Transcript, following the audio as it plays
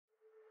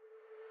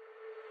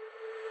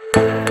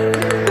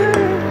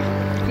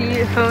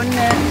beautiful, isn't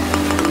it?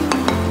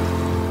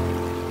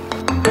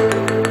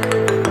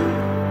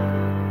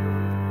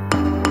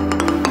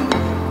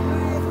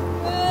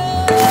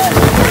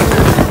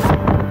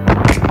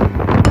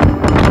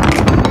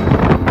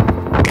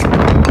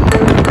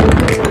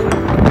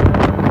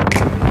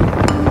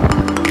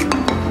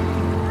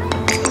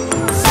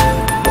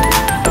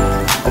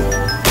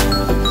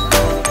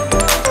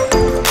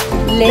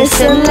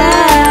 Listen,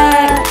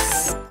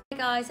 let's. Hey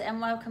guys,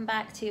 and welcome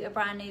back to a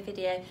brand new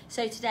video.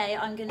 So today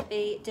I'm going to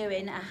be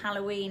doing a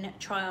Halloween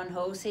try on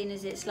haul, seeing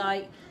as it's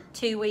like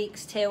 2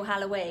 weeks till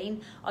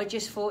Halloween. I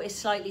just thought it's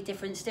slightly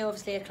different, still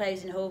obviously a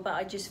clothing haul, but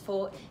I just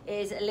thought it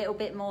is a little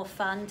bit more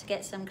fun to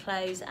get some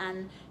clothes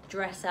and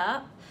dress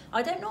up.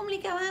 I don't normally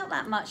go out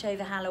that much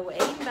over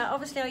Halloween, but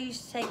obviously I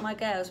used to take my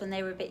girls when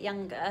they were a bit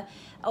younger,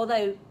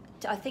 although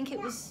I think it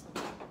was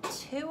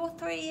 2 or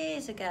 3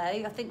 years ago,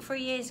 I think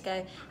 3 years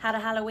ago, had a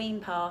Halloween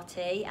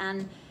party,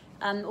 and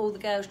all the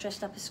girls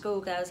dressed up as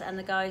schoolgirls and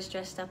the guys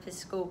dressed up as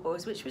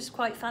schoolboys, which was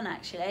quite fun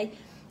actually.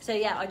 So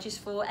yeah, I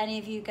just thought any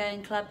of you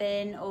going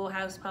clubbing or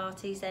house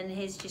parties, then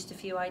here's just a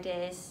few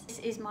ideas. This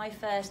is my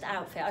first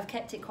outfit. I've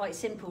kept it quite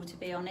simple, to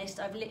be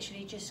honest. I've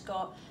literally just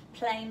got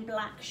plain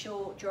black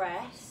short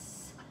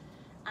dress,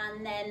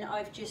 and then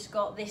I've just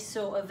got this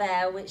sort of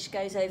veil which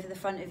goes over the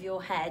front of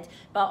your head.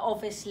 But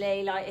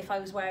obviously, like, if I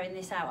was wearing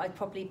this out, I'd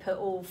probably put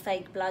all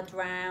fake blood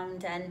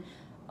round, and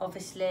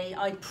obviously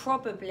I'd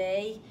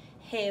probably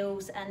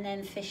heels and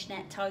then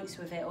fishnet tights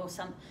with it or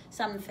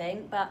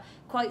something, but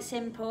quite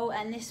simple.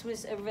 And this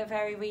was a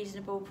very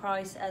reasonable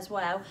price as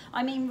well.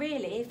 I mean,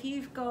 really, if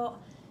you've got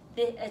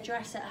a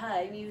dress at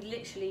home, you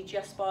literally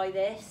just buy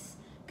this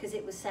because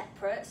it was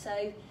separate,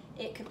 so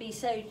it could be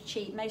so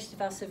cheap. Most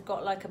of us have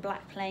got like a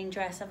black plain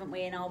dress, haven't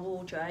we, in our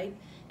wardrobe,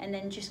 and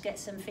then just get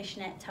some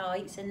fishnet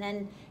tights, and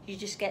then you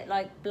just get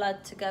like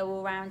blood to go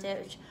all around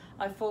it, which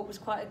I thought was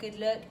quite a good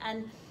look.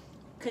 And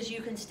because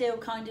you can still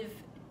kind of,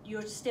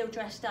 you're still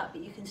dressed up,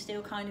 but you can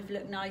still kind of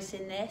look nice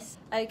in this.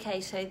 Okay,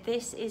 so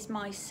this is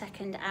my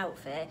second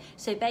outfit.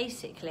 So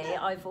basically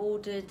I've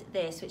ordered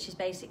this, which is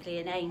basically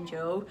an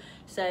angel.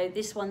 So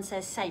this one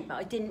says saint, but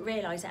I didn't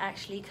realise it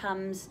actually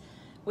comes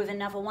with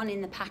another one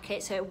in the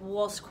packet, so it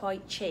was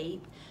quite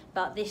cheap.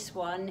 But this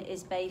one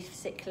is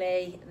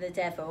basically the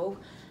devil.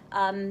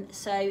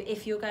 So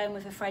if you're going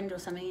with a friend or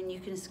something, and you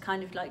can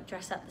kind of like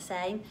dress up the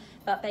same,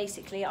 but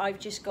basically I've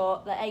just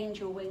got the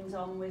angel wings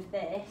on with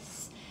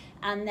this,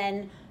 and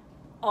then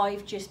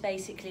I've just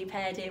basically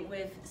paired it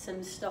with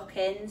some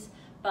stockings.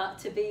 But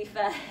to be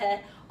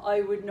fair, I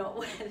would not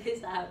wear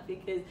this out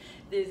because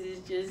this is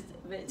just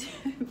a bit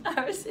too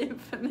embarrassing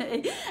for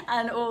me,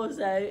 and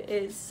also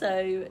it's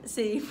so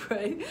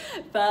see-through.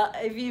 But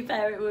if you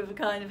pair it with a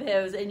kind of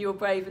heels and you're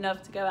brave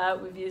enough to go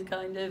out with your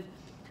kind of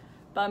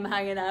bum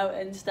hanging out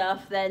and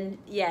stuff, then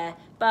yeah.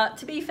 But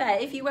to be fair,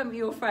 if you went with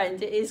your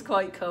friend, it is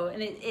quite cool,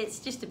 and it's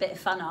just a bit of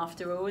fun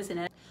after all, isn't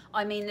it?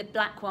 I mean, the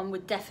black one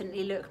would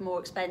definitely look more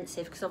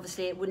expensive because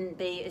obviously it wouldn't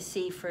be as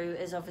see-through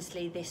as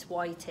obviously this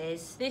white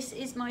is. This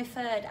is my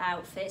third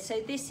outfit. So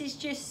this is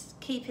just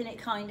keeping it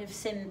kind of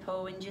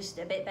simple and just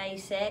a bit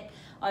basic.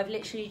 I've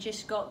literally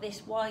just got this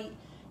white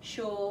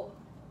short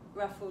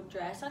ruffled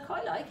dress. I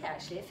quite like it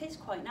actually, it fits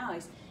quite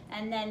nice.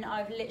 And then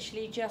I've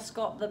literally just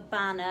got the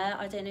banner.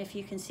 I don't know if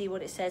you can see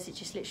what it says. It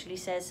just literally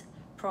says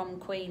prom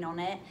queen on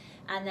it.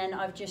 And then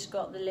I've just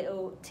got the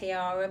little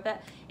tiara,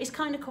 but it's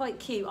kind of quite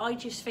cute. I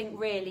just think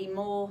really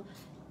more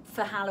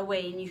for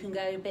Halloween, you can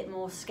go a bit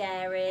more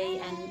scary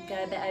and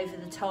go a bit over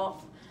the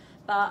top.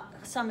 But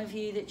some of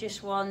you that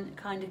just want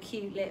kind of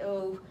cute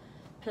little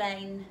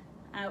plain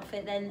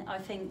outfit, then I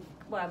think,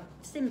 well,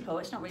 simple,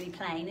 it's not really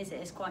plain, is it?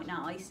 It's quite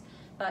nice.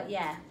 But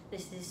yeah,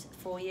 this is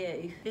for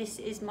you. This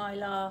is my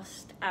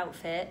last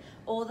outfit.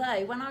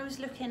 Although when I was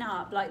looking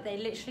up, like, they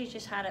literally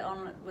just had it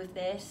on with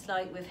this,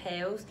 like with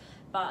heels.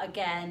 But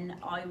again,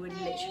 I would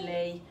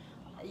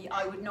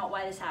not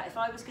wear this out. If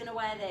I was gonna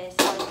wear this,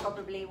 I would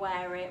probably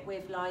wear it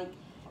with like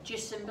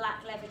just some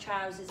black leather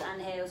trousers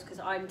and heels, because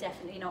I'm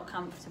definitely not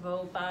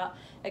comfortable. But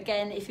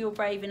again, if you're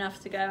brave enough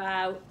to go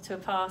out to a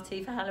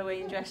party for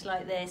Halloween dressed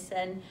like this,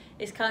 then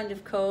it's kind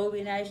of cool,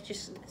 you know. It's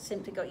just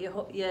simply got your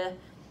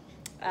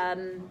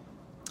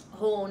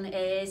horn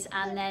ears,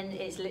 and then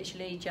it's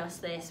literally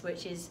just this,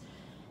 which is,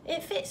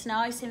 it fits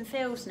nice and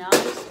feels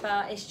nice,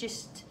 but it's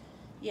just,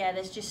 yeah,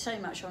 there's just so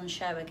much on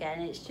show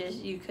again. It's just,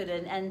 you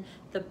couldn't. And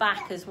the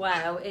back as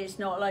well, it's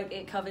not like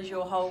it covers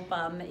your whole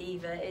bum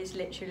either. It's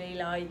literally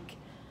like,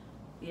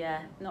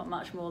 yeah, not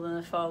much more than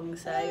a thong.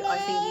 So I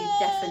think you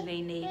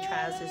definitely need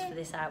trousers for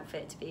this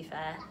outfit, to be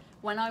fair.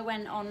 When I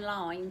went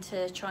online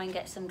to try and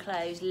get some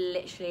clothes,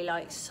 literally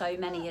like so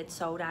many had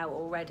sold out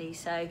already.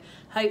 So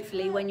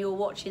hopefully when you're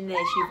watching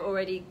this, you've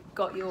already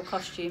got your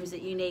costumes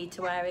that you need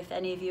to wear if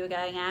any of you are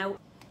going out.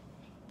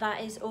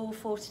 That is all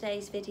for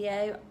today's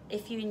video.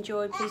 If you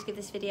enjoyed, please give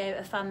this video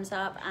a thumbs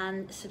up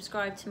and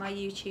subscribe to my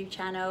YouTube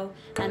channel,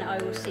 and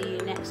I will see you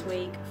next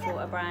week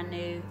for a brand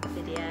new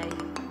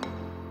video.